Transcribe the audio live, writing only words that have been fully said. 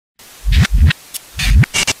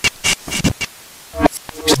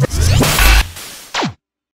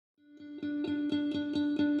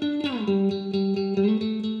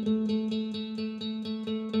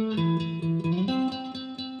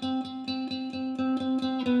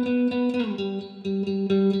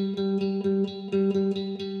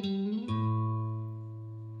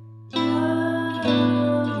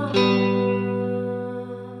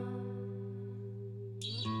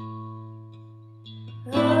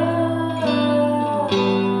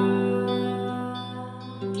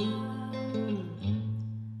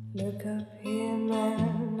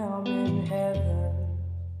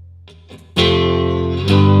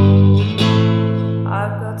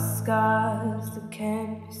shadows that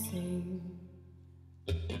can't be seen.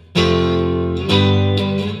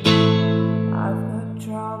 I've got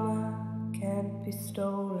drama, can't be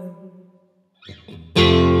stolen.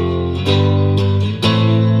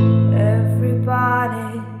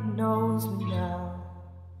 Everybody knows me now.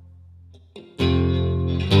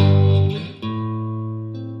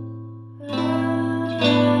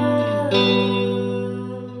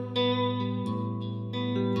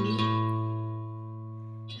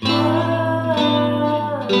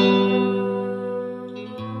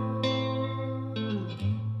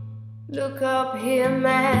 Look up here,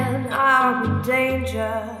 man, I'm in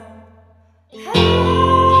danger.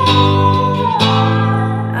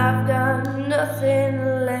 I've got nothing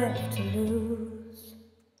left to lose.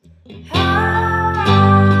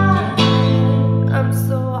 I'm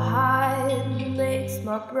so high, it makes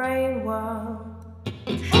my brain whirl.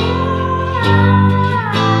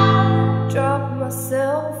 Drop my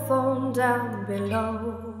cell phone down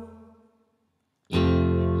below.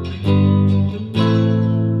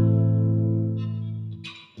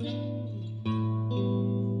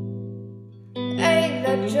 Ain't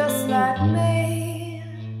that just like me?